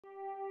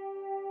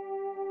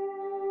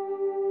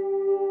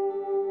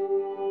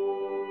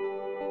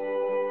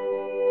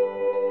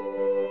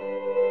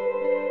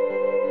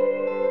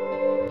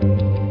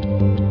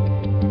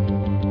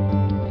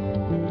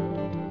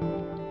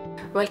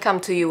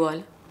Welcome to you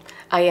all.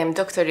 I am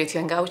Dr.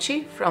 Ritjan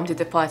Gauci from the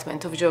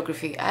Department of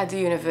Geography at the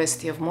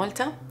University of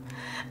Malta,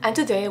 and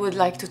today I would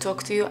like to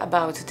talk to you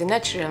about the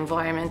natural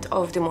environment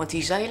of the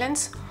Maltese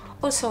Islands,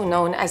 also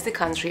known as the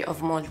country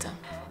of Malta.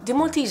 The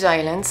Maltese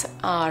Islands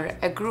are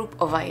a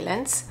group of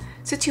islands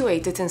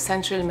situated in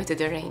central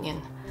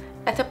Mediterranean,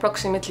 at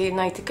approximately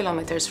 90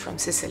 kilometers from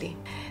Sicily.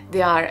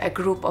 They are a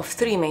group of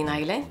three main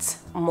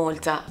islands,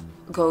 Malta,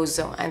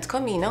 Gozo and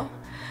Comino,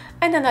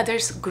 and another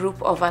group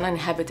of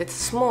uninhabited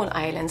small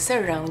islands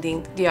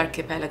surrounding the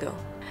archipelago.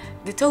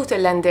 The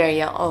total land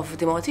area of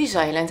the Maltese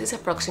Islands is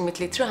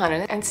approximately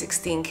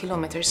 316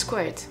 kilometers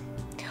squared.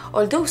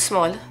 Although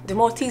small, the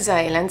Maltese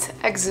Islands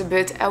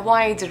exhibit a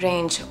wide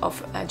range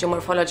of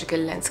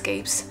geomorphological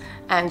landscapes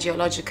and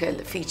geological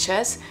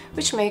features,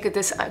 which make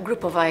this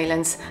group of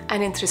islands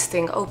an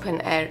interesting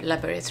open-air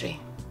laboratory.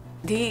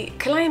 The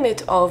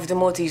climate of the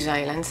Maltese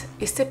Islands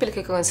is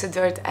typically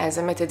considered as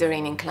a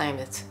Mediterranean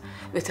climate,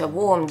 with a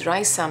warm,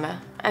 dry summer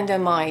and a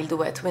mild,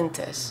 wet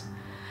winters.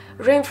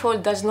 Rainfall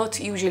does not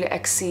usually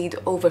exceed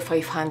over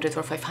 500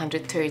 or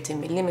 530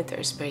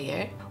 millimeters per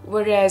year,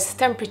 whereas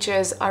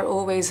temperatures are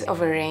always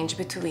of a range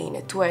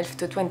between 12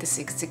 to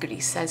 26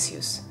 degrees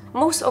Celsius.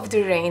 Most of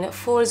the rain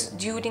falls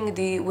during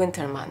the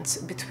winter months,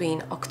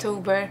 between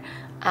October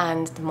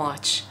and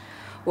March,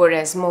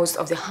 whereas most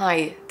of the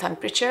high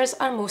temperatures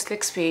are mostly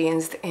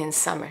experienced in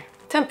summer.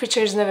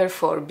 Temperatures never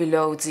fall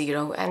below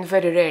zero, and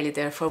very rarely,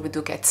 therefore, we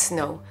do get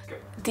snow.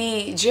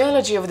 The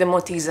geology of the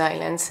Maltese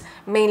Islands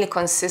mainly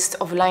consists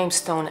of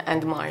limestone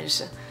and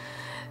marsh.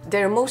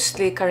 They're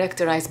mostly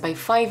characterized by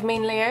five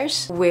main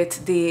layers,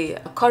 with the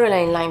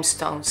coralline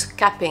limestones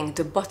capping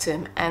the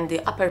bottom and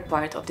the upper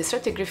part of the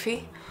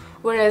stratigraphy,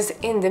 whereas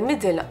in the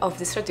middle of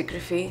the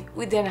stratigraphy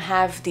we then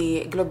have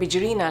the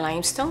Globigerina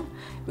limestone,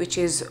 which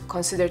is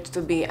considered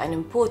to be an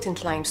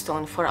important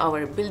limestone for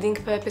our building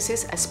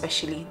purposes,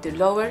 especially the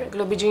lower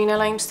Globigerina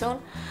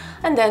limestone.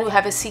 And then we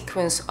have a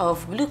sequence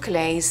of blue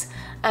clays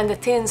and a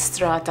thin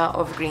strata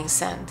of green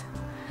sand.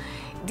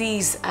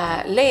 These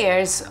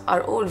layers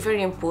are all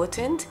very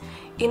important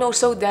in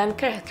also then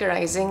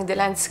characterizing the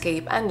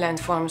landscape and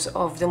landforms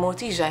of the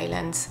Maltese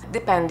Islands,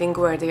 depending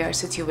where they are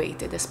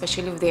situated,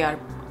 especially if they are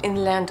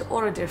inland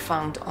or they're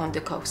found on the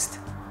coast.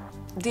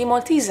 The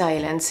Maltese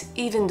Islands,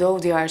 even though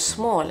they are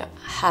small,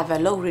 have a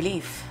low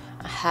relief,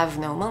 have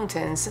no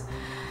mountains,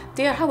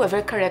 they are,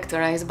 however,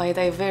 characterized by a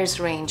diverse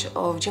range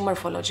of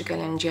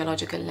geomorphological and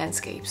geological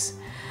landscapes.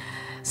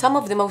 Some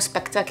of the most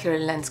spectacular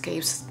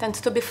landscapes tend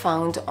to be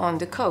found on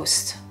the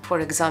coast. For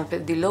example,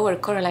 the lower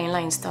coralline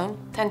limestone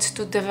tends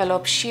to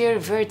develop sheer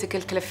vertical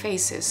cliff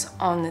faces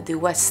on the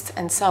west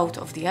and south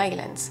of the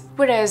islands,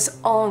 whereas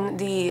on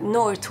the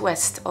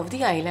northwest of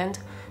the island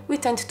we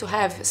tend to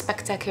have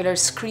spectacular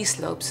scree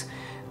slopes,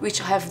 which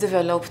have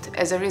developed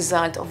as a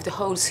result of the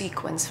whole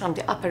sequence from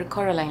the upper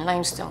coralline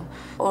limestone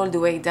all the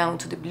way down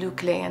to the blue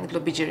clay and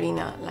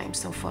Globigerina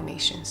limestone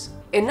formations.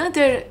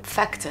 Another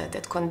factor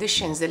that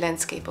conditions the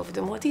landscape of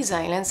the Maltese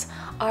Islands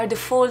are the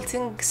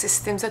faulting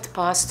systems that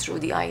pass through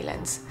the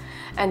islands,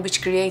 and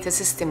which create a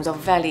systems of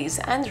valleys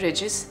and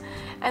ridges,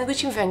 and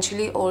which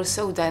eventually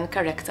also then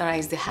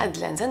characterize the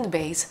headlands and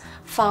bays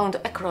found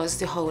across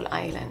the whole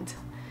island.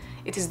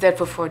 It is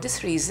therefore for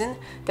this reason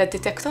that the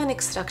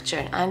tectonic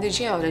structure and the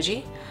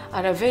geology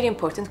are a very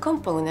important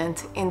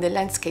component in the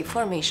landscape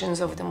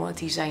formations of the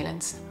Maltese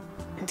Islands.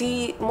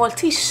 The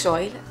Maltese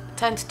soil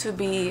tends to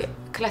be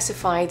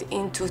classified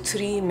into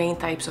three main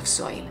types of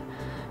soil,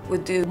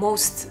 with the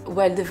most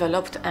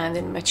well-developed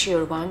and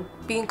mature one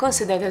being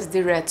considered as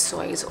the red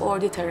soils or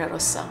the terra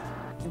rossa.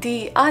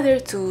 The other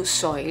two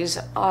soils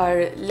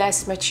are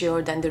less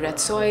mature than the red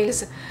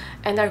soils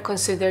and are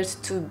considered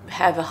to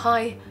have a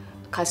high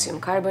calcium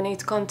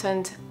carbonate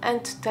content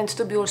and tend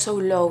to be also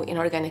low in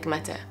organic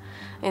matter.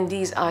 And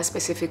these are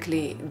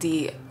specifically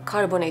the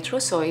carbonate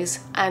rosoils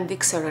and the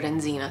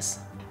xerorenzinas.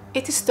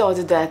 It is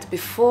thought that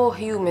before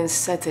humans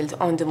settled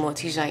on the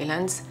Maltese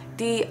Islands,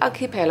 the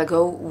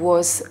archipelago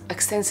was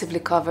extensively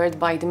covered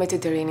by the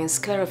Mediterranean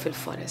sclerophyll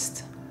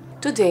forest.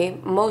 Today,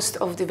 most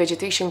of the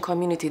vegetation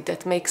community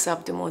that makes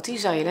up the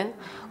Maltese Island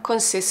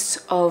consists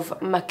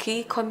of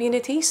maquis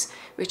communities,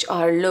 which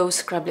are low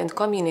scrubland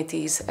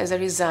communities as a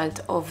result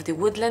of the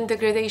woodland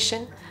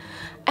degradation,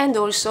 and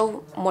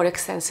also, more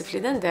extensively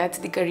than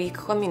that, the garrigue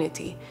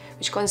community,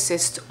 which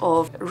consists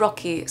of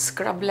rocky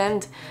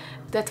scrubland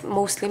that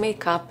mostly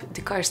make up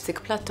the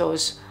karstic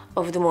plateaus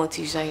of the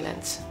Maltese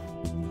Islands.